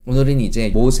오늘은 이제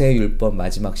모세율법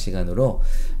마지막 시간으로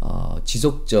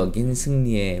지속적인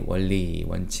승리의 원리,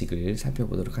 원칙을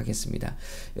살펴보도록 하겠습니다.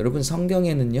 여러분,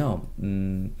 성경에는요,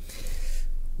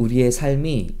 우리의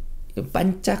삶이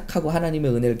반짝하고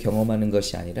하나님의 은혜를 경험하는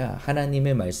것이 아니라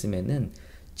하나님의 말씀에는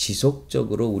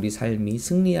지속적으로 우리 삶이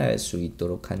승리할 수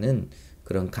있도록 하는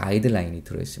그런 가이드라인이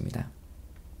들어있습니다.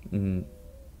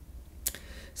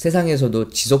 세상에서도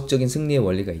지속적인 승리의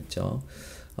원리가 있죠.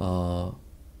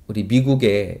 우리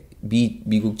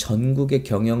미국 전국의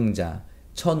경영자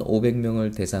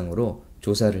 1,500명을 대상으로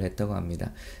조사를 했다고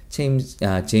합니다.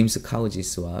 제임스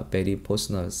카우지스와 베리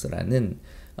포스너스라는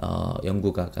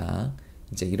연구가가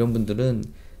이제 이런 분들은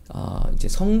이제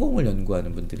성공을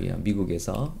연구하는 분들이에요.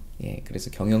 미국에서. 예, 그래서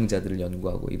경영자들을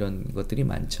연구하고 이런 것들이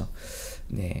많죠.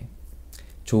 네.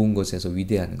 좋은 곳에서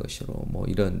위대한 것으로 뭐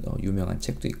이런 유명한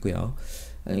책도 있고요.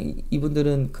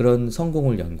 이분들은 그런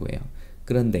성공을 연구해요.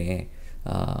 그런데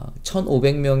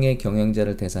 1,500명의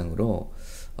경영자를 대상으로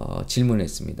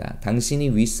질문했습니다. 당신이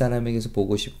윗사람에게서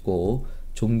보고 싶고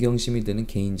존경심이 드는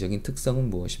개인적인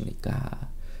특성은 무엇입니까?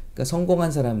 그러니까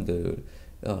성공한 사람들,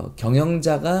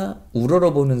 경영자가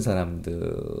우러러보는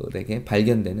사람들에게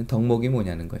발견되는 덕목이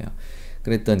뭐냐는 거예요.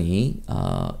 그랬더니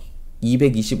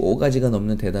 225가지가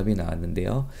넘는 대답이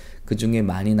나왔는데요. 그 중에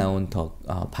많이 나온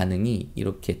반응이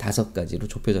이렇게 5가지로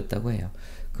좁혀졌다고 해요.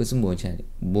 그것은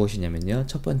무엇이냐면요.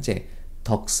 첫 번째,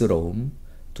 덕스러움.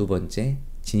 두 번째,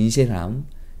 진실함.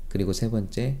 그리고 세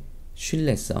번째,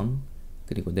 신뢰성.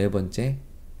 그리고 네 번째,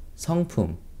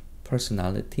 성품,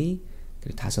 personality.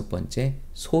 그리고 5번째,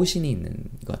 소신이 있는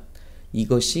것.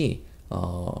 이것이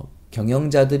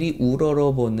경영자들이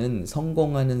우러러보는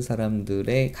성공하는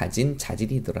사람들의 가진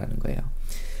자질이더라는 거예요.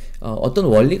 어떤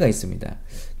원리가 있습니다.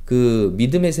 그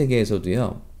믿음의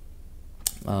세계에서도요.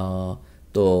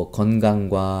 또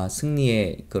건강과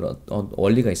승리의 그런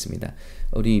원리가 있습니다.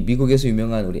 우리 미국에서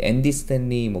유명한 우리 앤디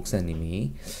스탠리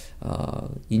목사님이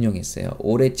인용했어요.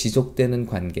 오래 지속되는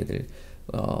관계들,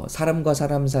 사람과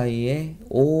사람 사이에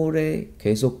오래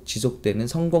계속 지속되는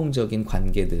성공적인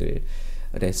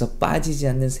관계들에서 빠지지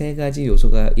않는 3가지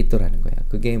요소가 있더라는 거예요.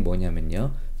 그게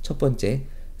뭐냐면요. 첫 번째,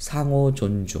 상호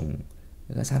존중.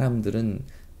 그러니까 사람들은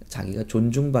자기가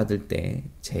존중받을 때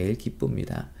제일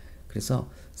기쁩니다. 그래서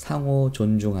상호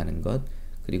존중하는 것,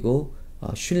 그리고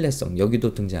신뢰성,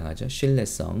 여기도 등장하죠.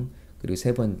 신뢰성. 그리고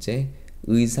세 번째,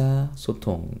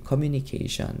 의사소통,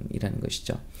 커뮤니케이션이라는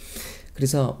것이죠.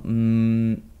 그래서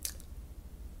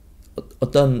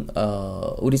어떤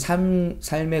우리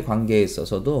삶의 관계에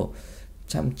있어서도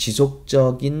참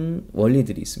지속적인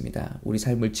원리들이 있습니다. 우리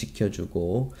삶을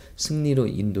지켜주고 승리로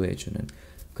인도해주는.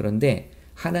 그런데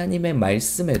하나님의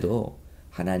말씀에도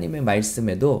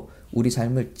우리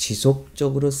삶을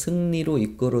지속적으로 승리로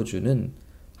이끌어주는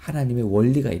하나님의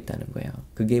원리가 있다는 거예요.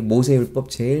 그게 모세율법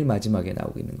제일 마지막에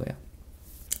나오고 있는 거예요.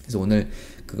 그래서 오늘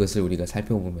그것을 우리가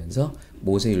살펴보면서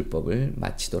모세율법을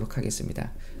마치도록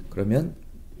하겠습니다. 그러면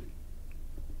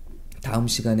다음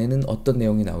시간에는 어떤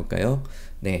내용이 나올까요?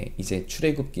 네, 이제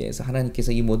출애굽기에서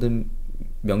하나님께서 이 모든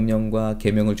명령과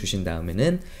계명을 주신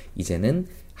다음에는 이제는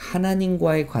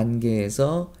하나님과의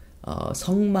관계에서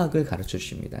성막을 가르쳐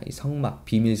주십니다. 이 성막,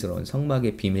 비밀스러운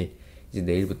성막의 비밀. 이제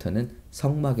내일부터는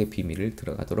성막의 비밀을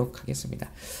들어가도록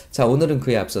하겠습니다. 자, 오늘은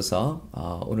그에 앞서서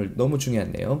오늘 너무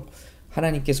중요한 내용,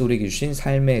 하나님께서 우리에게 주신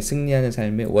승리하는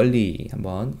삶의 원리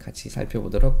한번 같이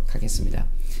살펴보도록 하겠습니다.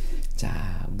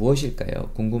 자,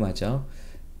 무엇일까요? 궁금하죠?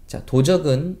 자,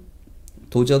 도적은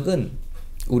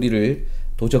우리를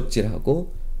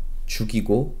도적질하고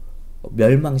죽이고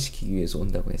멸망시키기 위해서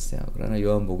온다고 했어요. 그러나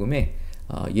요한복음에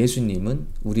예수님은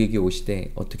우리에게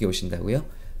오시되 어떻게 오신다고요?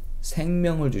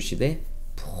 생명을 주시되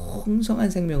풍성한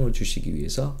생명을 주시기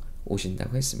위해서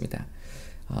오신다고 했습니다.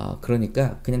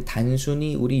 그러니까 그냥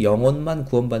단순히 우리 영혼만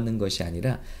구원받는 것이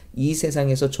아니라 이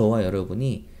세상에서 저와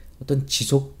여러분이 어떤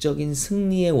지속적인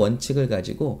승리의 원칙을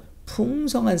가지고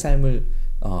풍성한 삶을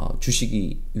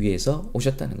주시기 위해서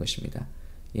오셨다는 것입니다.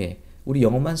 예, 우리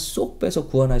영혼만 쏙 빼서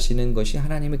구원하시는 것이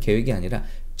하나님의 계획이 아니라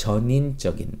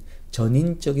전인적인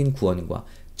구원과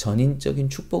전인적인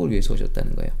축복을 위해서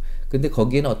오셨다는 거예요. 근데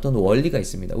거기에는 어떤 원리가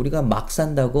있습니다. 우리가 막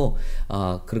산다고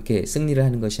그렇게 승리를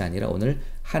하는 것이 아니라 오늘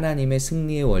하나님의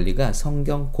승리의 원리가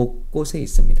성경 곳곳에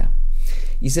있습니다.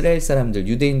 이스라엘 사람들,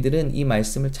 유대인들은 이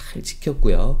말씀을 잘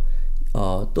지켰고요.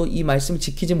 또 이 말씀을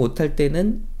지키지 못할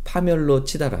때는 파멸로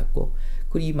치달았고,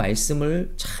 그리고 이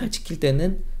말씀을 잘 지킬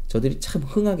때는 저들이 참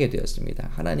흥하게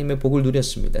되었습니다. 하나님의 복을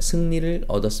누렸습니다. 승리를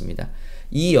얻었습니다.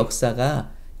 이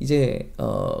역사가 이제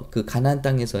그 가나안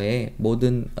땅에서의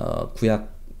모든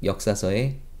구약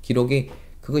역사서의 기록이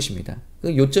그것입니다.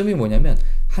 그 요점이 뭐냐면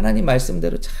하나님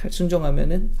말씀대로 잘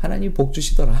순종하면은 하나님이 복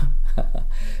주시더라.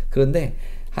 그런데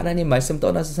하나님 말씀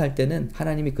떠나서 살 때는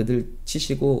하나님이 그들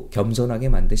치시고 겸손하게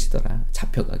만드시더라.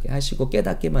 잡혀가게 하시고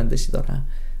깨닫게 만드시더라.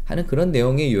 하는 그런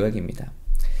내용의 요약입니다.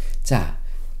 자,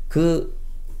 그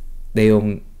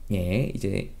내용의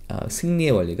이제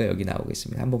승리의 원리가 여기 나오고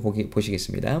있습니다. 한번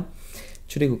보시겠습니다.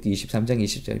 출애굽기 23장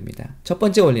 20절입니다. 첫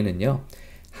번째 원리는요.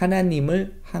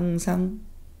 하나님을 항상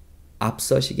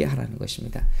앞서시게 하라는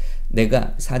것입니다.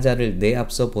 내가 사자를 내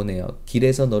앞서 보내어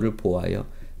길에서 너를 보호하여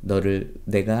너를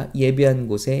내가 예비한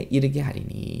곳에 이르게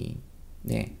하리니.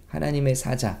 네, 하나님의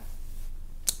사자.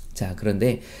 자,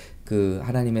 그런데 그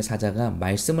하나님의 사자가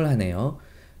말씀을 하네요.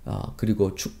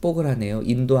 그리고 축복을 하네요.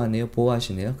 인도하네요.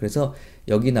 보호하시네요. 그래서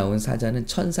여기 나온 사자는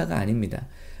천사가 아닙니다.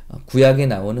 구약에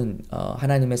나오는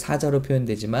하나님의 사자로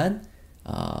표현되지만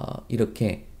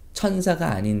이렇게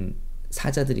천사가 아닌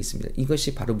사자들이 있습니다.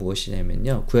 이것이 바로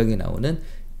무엇이냐면요. 구약에 나오는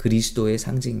그리스도의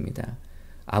상징입니다.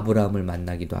 아브라함을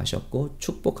만나기도 하셨고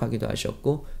축복하기도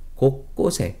하셨고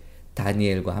곳곳에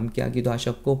다니엘과 함께 하기도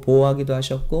하셨고 보호하기도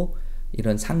하셨고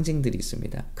이런 상징들이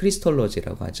있습니다.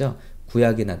 크리스톨로지라고 하죠.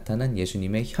 구약에 나타난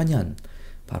예수님의 현현,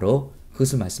 바로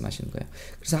그것을 말씀하시는 거예요.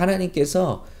 그래서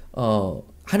하나님께서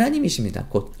하나님이십니다.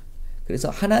 곧. 그래서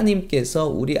하나님께서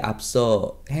우리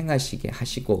앞서 행하시게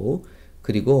하시고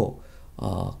그리고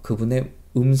그분의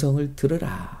음성을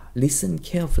들으라. Listen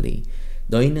carefully.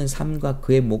 너희는 삶과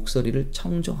그의 목소리를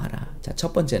청종하라. 자,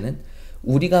 첫 번째는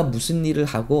우리가 무슨 일을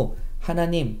하고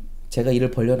하나님 제가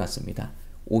일을 벌려놨습니다.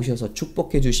 오셔서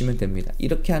축복해 주시면 됩니다.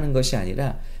 이렇게 하는 것이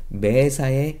아니라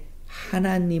매사에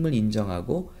하나님을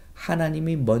인정하고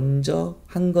하나님이 먼저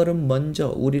한 걸음 먼저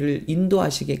우리를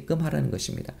인도하시게끔 하라는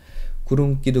것입니다.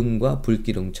 구름기둥과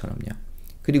불기둥처럼요.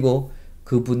 그리고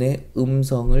그분의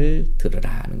음성을 들으라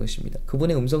하는 것입니다.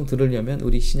 그분의 음성 들으려면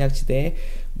우리 신약시대에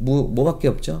뭐밖에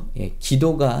없죠? 예,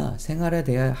 기도가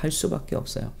생활화돼야 할 수밖에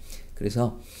없어요.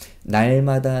 그래서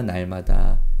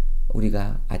날마다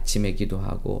우리가 아침에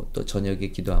기도하고 또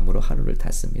저녁에 기도함으로 하루를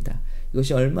닫습니다.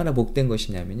 이것이 얼마나 복된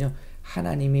것이냐면요.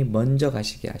 하나님이 먼저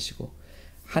가시게 하시고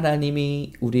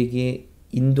하나님이 우리에게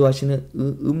인도하시는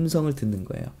음성을 듣는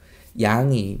거예요.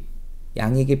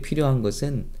 양에게 필요한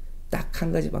것은 딱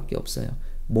한 가지밖에 없어요.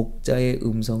 목자의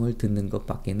음성을 듣는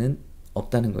것밖에는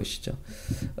없다는 것이죠.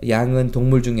 양은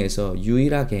동물 중에서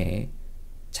유일하게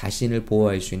자신을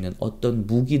보호할 수 있는 어떤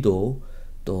무기도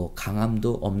또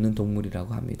강함도 없는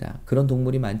동물이라고 합니다. 그런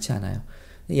동물이 많지 않아요.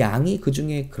 양이 그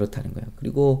중에 그렇다는 거예요.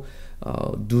 그리고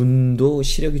눈도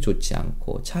시력이 좋지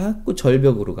않고 자꾸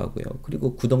절벽으로 가고요.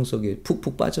 그리고 구덩 속에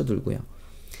푹푹 빠져들고요.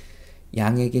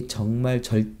 양에게 정말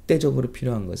절대적으로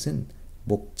필요한 것은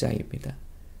목자입니다.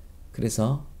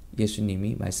 그래서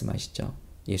예수님이 말씀하시죠.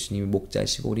 예수님이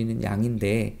목자시고 우리는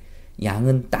양인데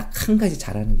양은 딱 한 가지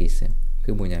잘하는 게 있어요.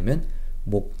 그게 뭐냐면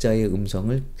목자의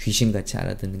음성을 귀신같이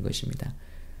알아듣는 것입니다.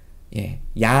 예,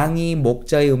 양이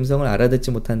목자의 음성을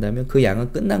알아듣지 못한다면 그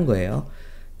양은 끝난 거예요.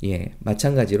 예,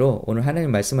 마찬가지로 오늘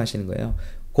하나님 말씀하시는 거예요.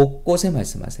 곳곳에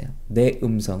말씀하세요. 내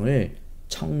음성을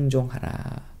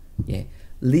청종하라. 예,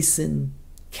 listen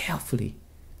carefully.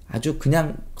 아주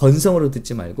그냥 건성으로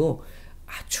듣지 말고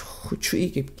아주 주의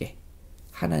깊게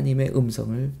하나님의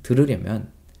음성을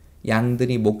들으려면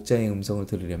양들이 목자의 음성을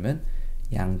들으려면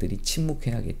양들이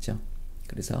침묵해야겠죠.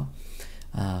 그래서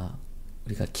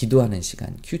우리가 기도하는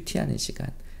시간, 큐티하는 시간,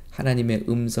 하나님의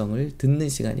음성을 듣는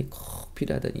시간이 꼭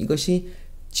필요하다. 이것이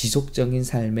지속적인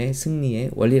삶의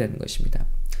승리의 원리라는 것입니다.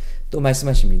 또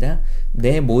말씀하십니다.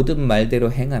 내 모든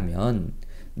말대로 행하면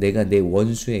내가 내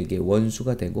원수에게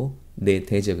원수가 되고 내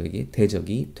대적에게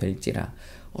대적이 될지라.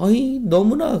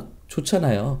 너무나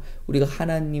좋잖아요. 우리가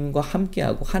하나님과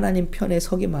함께하고 하나님 편에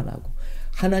서기만 하고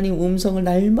하나님 음성을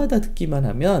날마다 듣기만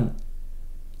하면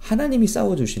하나님이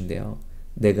싸워주신대요.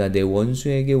 내가 내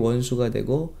원수에게 원수가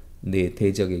되고 내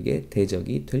대적에게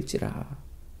대적이 될지라.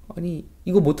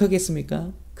 이거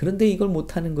못하겠습니까? 그런데 이걸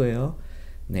못하는 거예요.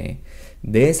 네,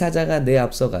 내 사자가 내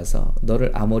앞서 가서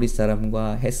너를 아모리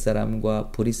사람과 헷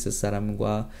사람과 브리스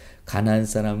사람과 가나안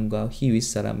사람과 히윗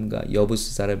사람과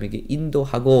여부스 사람에게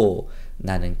인도하고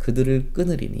나는 그들을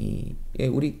끊으리니. 예,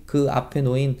 우리 그 앞에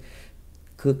놓인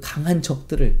그 강한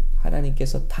적들을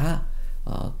하나님께서 다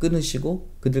끊으시고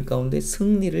그들 가운데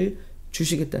승리를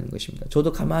주시겠다는 것입니다.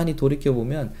 저도 가만히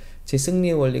돌이켜보면 제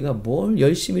승리의 원리가 뭘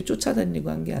열심히 쫓아다니고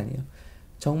한 게 아니에요.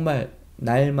 정말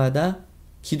날마다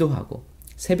기도하고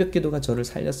새벽 기도가 저를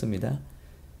살렸습니다.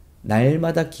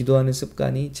 날마다 기도하는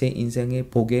습관이 제 인생의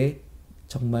복의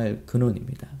정말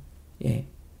근원입니다. 예,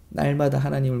 날마다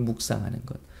하나님을 묵상하는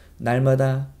것,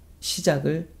 날마다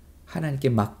시작을 하나님께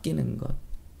맡기는 것,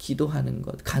 기도하는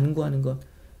것, 간구하는 것,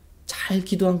 잘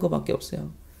기도한 것밖에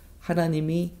없어요.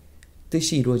 하나님이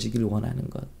뜻이 이루어지기를 원하는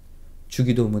것,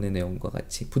 주기도문의 내용과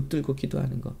같이 붙들고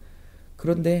기도하는 것.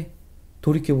 그런데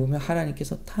돌이켜보면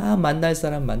하나님께서 다 만날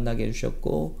사람 만나게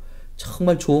해주셨고,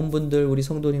 정말 좋은 분들, 우리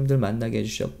성도님들 만나게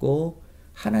해주셨고,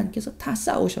 하나님께서 다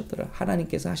싸우셨더라.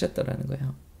 하나님께서 하셨더라는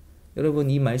거예요. 여러분,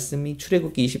 이 말씀이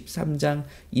출애굽기 23장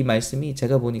이 말씀이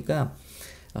제가 보니까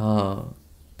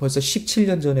벌써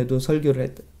 17년 전에도 설교를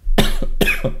했다.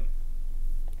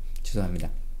 죄송합니다.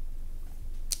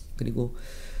 그리고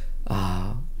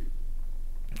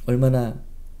얼마나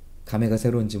감회가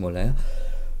새로운지 몰라요.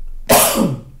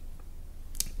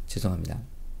 죄송합니다.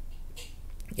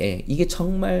 예, 이게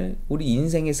정말 우리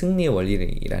인생의 승리의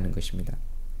원리라는 것입니다.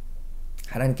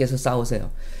 하나님께서 싸우세요.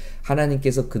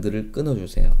 하나님께서 그들을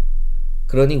끊어주세요.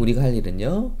 그러니 우리가 할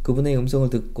일은요, 그분의 음성을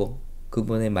듣고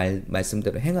그분의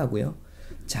말씀대로 행하고요.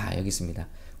 자, 여기 있습니다.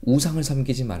 우상을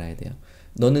섬기지 말아야 돼요.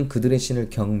 너는 그들의 신을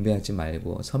경배하지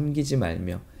말고 섬기지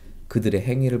말며 그들의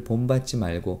행위를 본받지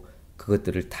말고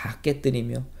그것들을 다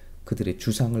깨뜨리며 그들의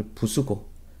주상을 부수고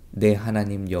내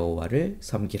하나님 여호와를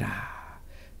섬기라.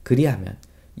 그리하면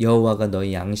여호와가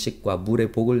너희 양식과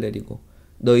물에 복을 내리고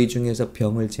너희 중에서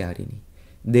병을 제하리니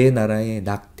내 나라에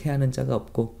낙태하는 자가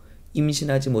없고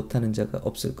임신하지 못하는 자가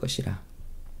없을 것이라.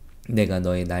 내가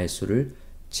너의 날수를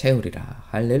채우리라.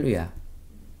 할렐루야.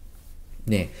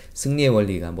 네, 승리의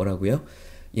원리가 뭐라고요?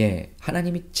 예,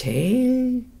 하나님이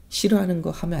제일 싫어하는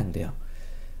거 하면 안 돼요.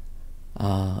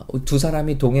 두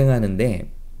사람이 동행하는데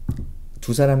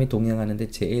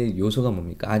제일 요소가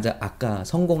뭡니까? 아까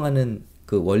성공하는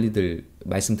그 원리들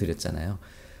말씀드렸잖아요.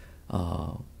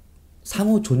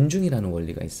 상호 존중이라는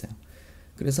원리가 있어요.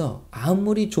 그래서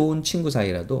아무리 좋은 친구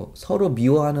사이라도 서로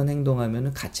미워하는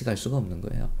행동하면 같이 갈 수가 없는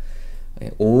거예요.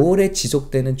 오래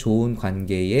지속되는 좋은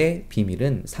관계의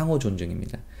비밀은 상호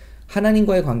존중입니다.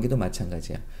 하나님과의 관계도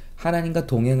마찬가지야. 하나님과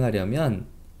동행하려면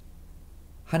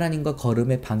하나님과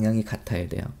걸음의 방향이 같아야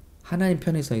돼요. 하나님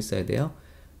편에 서 있어야 돼요.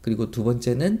 그리고 두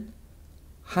번째는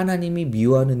하나님이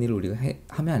미워하는 일을 우리가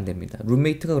하면 안 됩니다.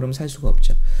 룸메이트가 그러면 살 수가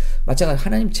없죠. 마찬가지로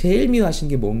하나님 제일 미워하시는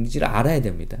게 뭔지를 알아야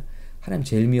됩니다. 하나님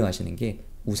제일 미워하시는 게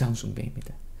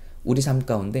우상숭배입니다. 우리 삶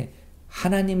가운데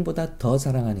하나님보다 더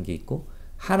사랑하는 게 있고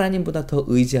하나님보다 더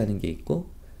의지하는 게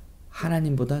있고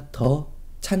하나님보다 더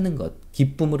찾는 것,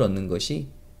 기쁨을 얻는 것이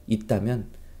있다면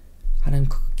하나님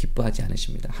그거 기뻐하지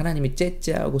않으십니다. 하나님이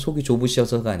째째하고 속이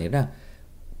좁으셔서가 아니라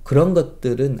그런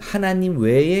것들은 하나님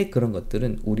외에 그런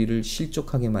것들은 우리를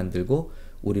실족하게 만들고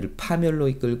우리를 파멸로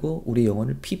이끌고 우리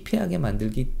영혼을 피폐하게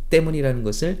만들기 때문이라는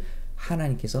것을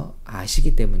하나님께서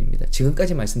아시기 때문입니다.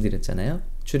 지금까지 말씀드렸잖아요.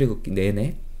 출애굽기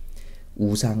내내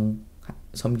우상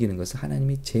섬기는 것을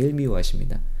하나님이 제일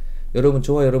미워하십니다.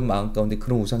 저와 여러분 마음 가운데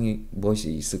그런 우상이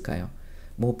무엇이 있을까요?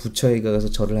 뭐 부처에 가서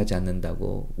절을 하지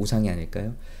않는다고 우상이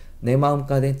아닐까요? 내 마음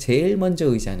가운데 제일 먼저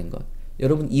의지하는 것.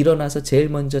 여러분 일어나서 제일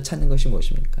먼저 찾는 것이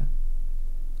무엇입니까?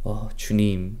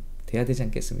 주님 돼야 되지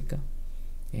않겠습니까?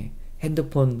 예,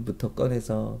 핸드폰부터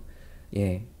꺼내서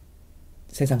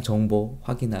세상 정보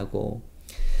확인하고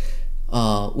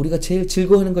우리가 제일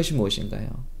즐거워하는 것이 무엇인가요?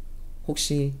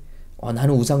 혹시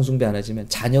나는 우상 숭배 안 하지만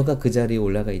자녀가 그 자리에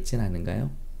올라가 있지는 않은가요?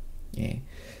 예,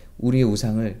 우리의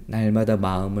우상을 날마다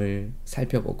마음을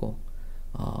살펴보고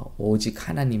오직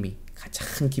하나님이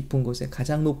가장 깊은 곳에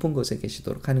가장 높은 곳에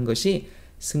계시도록 하는 것이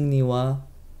승리와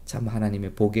참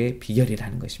하나님의 복의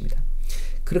비결이라는 것입니다.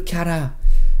 그렇게 하라.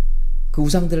 그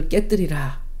우상들을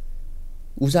깨뜨리라.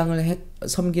 우상을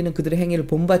섬기는 그들의 행위를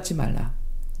본받지 말라.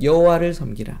 여호와를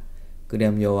섬기라.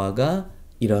 그리하면 여호와가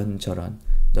이런저런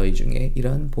너희 중에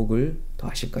이런 복을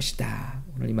더하실 것이다.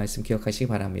 오늘 이 말씀 기억하시기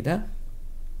바랍니다.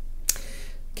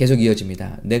 계속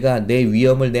이어집니다. 내가 내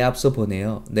위엄을 내 앞서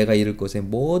보내어 내가 이를 곳에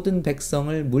모든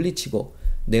백성을 물리치고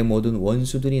내 모든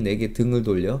원수들이 내게 등을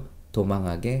돌려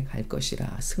도망하게 할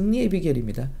것이라. 승리의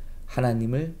비결입니다.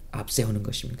 하나님을 앞세우는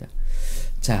것입니다.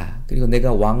 자, 그리고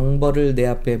내가 왕벌을 내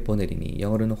앞에 보내리니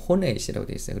영어로는 호넷이라고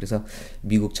되어 있어요. 그래서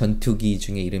미국 전투기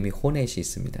중에 이름이 호넷이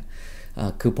있습니다.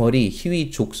 그 벌이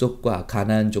히위 족속과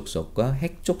가나안 족속과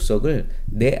핵 족속을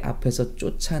내 앞에서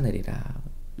쫓아내리라.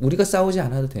 우리가 싸우지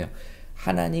않아도 돼요.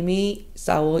 하나님이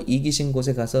싸워 이기신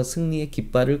곳에 가서 승리의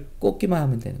깃발을 꽂기만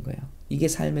하면 되는 거예요. 이게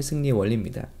삶의 승리의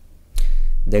원리입니다.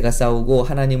 내가 싸우고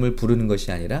하나님을 부르는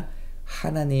것이 아니라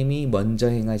하나님이 먼저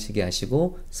행하시게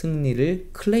하시고 승리를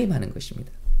클레임하는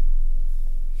것입니다.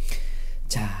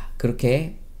 자,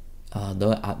 그렇게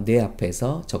내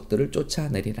앞에서 적들을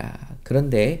쫓아내리라.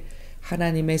 그런데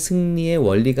하나님의 승리의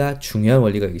원리가 중요한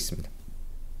원리가 여기 있습니다.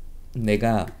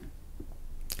 내가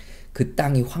그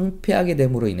땅이 황폐하게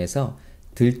됨으로 인해서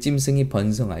들짐승이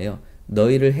번성하여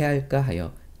너희를 해할까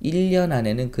하여 1년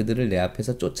안에는 그들을 내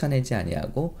앞에서 쫓아내지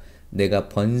아니하고 내가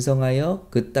번성하여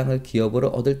그 땅을 기업으로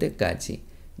얻을 때까지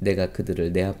내가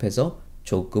그들을 내 앞에서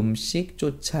조금씩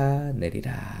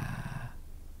쫓아내리라.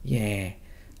 예,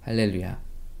 할렐루야.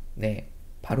 네,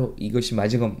 바로 이것이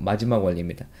마지막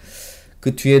원리입니다.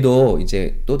 그 뒤에도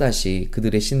이제 또다시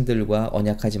그들의 신들과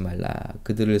언약하지 말라.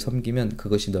 그들을 섬기면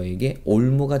그것이 너에게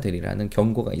올무가 되리라는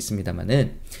경고가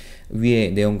있습니다만은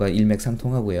위의 내용과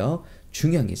일맥상통하고요.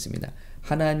 중요한 게 있습니다.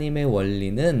 하나님의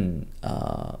원리는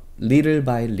little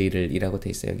by little 이라고 돼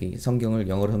있어요. 여기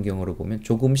영어 성경으로 보면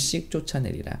조금씩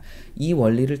쫓아내리라. 이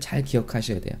원리를 잘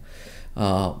기억하셔야 돼요.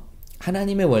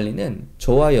 하나님의 원리는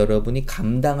저와 여러분이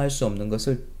감당할 수 없는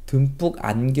것을 듬뿍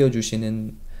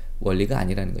안겨주시는 원리가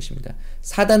아니라는 것입니다.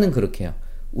 사단은 그렇게 해요.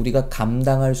 우리가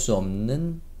감당할 수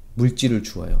없는 물질을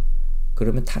주어요.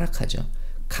 그러면 타락하죠.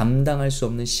 감당할 수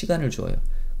없는 시간을 주어요.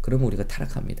 그러면 우리가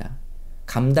타락합니다.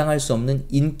 감당할 수 없는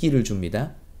인기를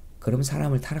줍니다. 그러면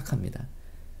사람을 타락합니다.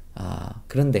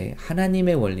 그런데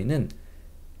하나님의 원리는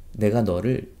내가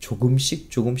너를 조금씩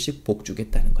복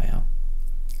주겠다는 거예요.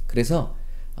 그래서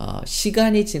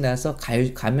시간이 지나서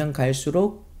가면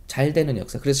갈수록 잘 되는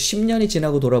역사. 그래서 10년이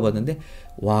지나고 돌아봤는데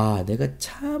와, 내가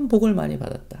참 복을 많이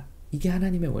받았다. 이게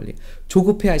하나님의 원리.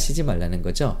 조급해 하시지 말라는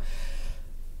거죠.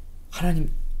 하나님,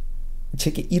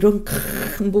 제게 이런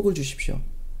큰 복을 주십시오.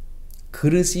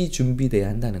 그릇이 준비돼야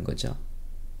한다는 거죠.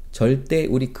 절대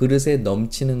우리 그릇에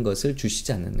넘치는 것을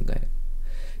주시지 않는 거예요.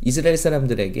 이스라엘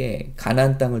사람들에게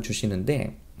가나안 땅을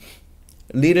주시는데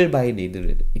little by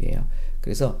little이에요.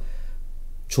 그래서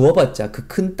주어봤자 그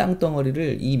큰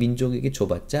땅덩어리를 이 민족에게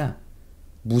줘봤자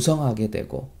무성하게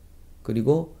되고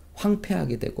그리고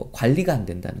황폐하게 되고 관리가 안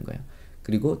된다는 거예요.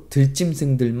 그리고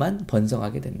들짐승들만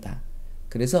번성하게 된다.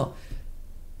 그래서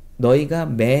너희가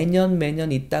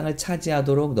매년 이 땅을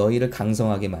차지하도록 너희를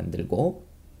강성하게 만들고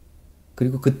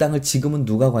그리고 그 땅을 지금은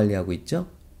누가 관리하고 있죠?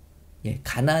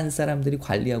 가나안 사람들이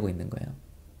관리하고 있는 거예요.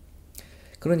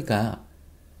 그러니까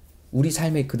우리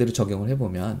삶에 그대로 적용을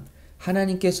해보면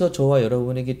하나님께서 저와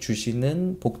여러분에게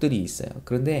주시는 복들이 있어요.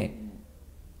 그런데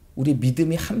우리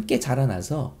믿음이 함께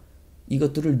자라나서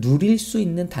이것들을 누릴 수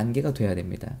있는 단계가 돼야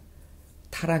됩니다.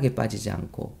 타락에 빠지지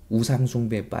않고 우상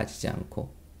숭배에 빠지지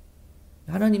않고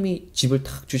하나님이 집을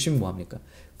탁 주시면 뭐합니까?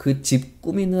 그 집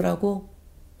꾸미느라고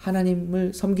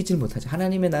하나님을 섬기지 못하죠.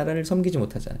 하나님의 나라를 섬기지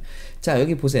못하잖아요. 자,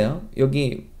 여기 보세요.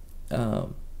 여기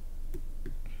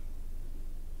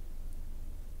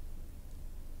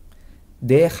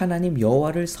내 하나님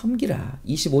여호와를 섬기라.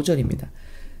 25절입니다.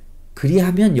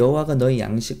 그리하면 여호와가 너희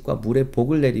양식과 물에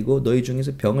복을 내리고 너희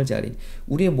중에서 병을 자리니.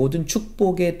 우리의 모든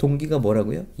축복의 동기가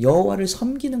뭐라고요? 여호와를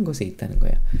섬기는 것에 있다는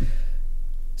거예요.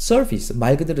 서비스,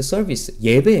 말 그대로 서비스,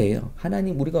 예배예요.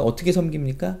 하나님 우리가 어떻게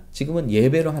섬깁니까? 지금은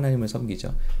예배로 하나님을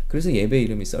섬기죠. 그래서 예배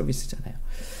이름이 서비스잖아요.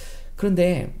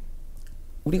 그런데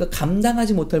우리가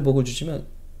감당하지 못할 복을 주시면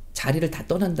자리를 다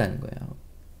떠난다는 거예요.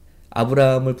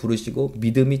 아브라함을 부르시고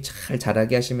믿음이 잘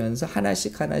자라게 하시면서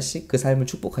하나씩 그 삶을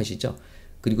축복하시죠.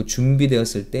 그리고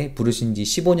준비되었을 때 부르신 지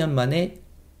 15년 만에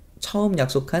처음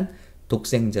약속한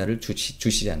독생자를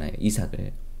주시잖아요.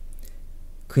 이삭을.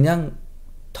 그냥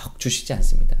턱 주시지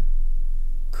않습니다.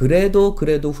 그래도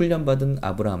훈련받은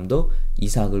아브라함도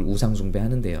이삭을 우상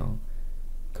숭배하는데요.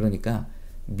 그러니까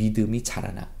믿음이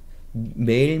자라나.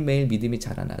 매일매일 믿음이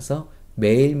자라나서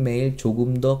매일매일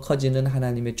조금 더 커지는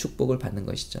하나님의 축복을 받는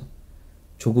것이죠.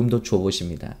 조금 더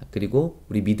줘보십니다. 그리고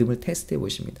우리 믿음을 테스트해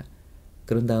보십니다.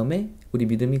 그런 다음에 우리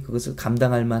믿음이 그것을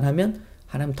감당할 만하면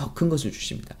하나님 더 큰 것을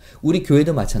주십니다. 우리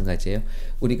교회도 마찬가지예요.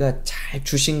 우리가 잘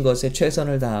주신 것에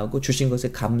최선을 다하고 주신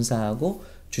것에 감사하고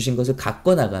주신 것을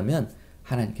갖고 나가면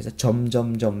하나님께서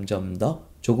점점 더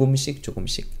조금씩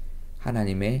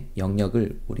하나님의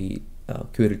영역을 우리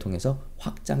교회를 통해서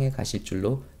확장해 가실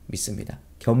줄로 믿습니다.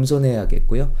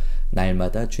 겸손해야겠고요.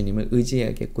 날마다 주님을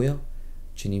의지해야겠고요.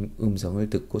 주님 음성을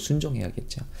듣고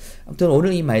순종해야겠죠. 아무튼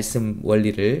오늘 이 말씀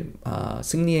원리를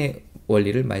승리의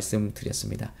원리를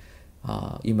말씀드렸습니다.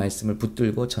 이 말씀을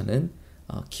붙들고 저는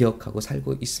기억하고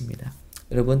살고 있습니다.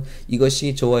 여러분,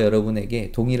 이것이 저와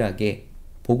여러분에게 동일하게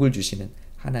복을 주시는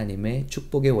하나님의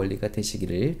축복의 원리가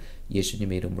되시기를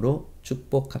예수님의 이름으로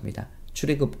축복합니다.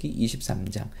 출애굽기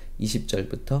 23장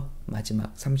 20절부터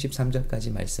마지막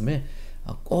 33절까지 말씀을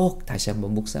꼭 다시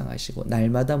한번 묵상하시고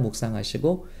날마다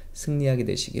묵상하시고 승리하게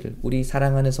되시기를, 우리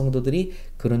사랑하는 성도들이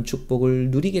그런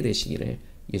축복을 누리게 되시기를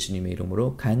예수님의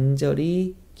이름으로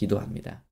간절히 기도합니다.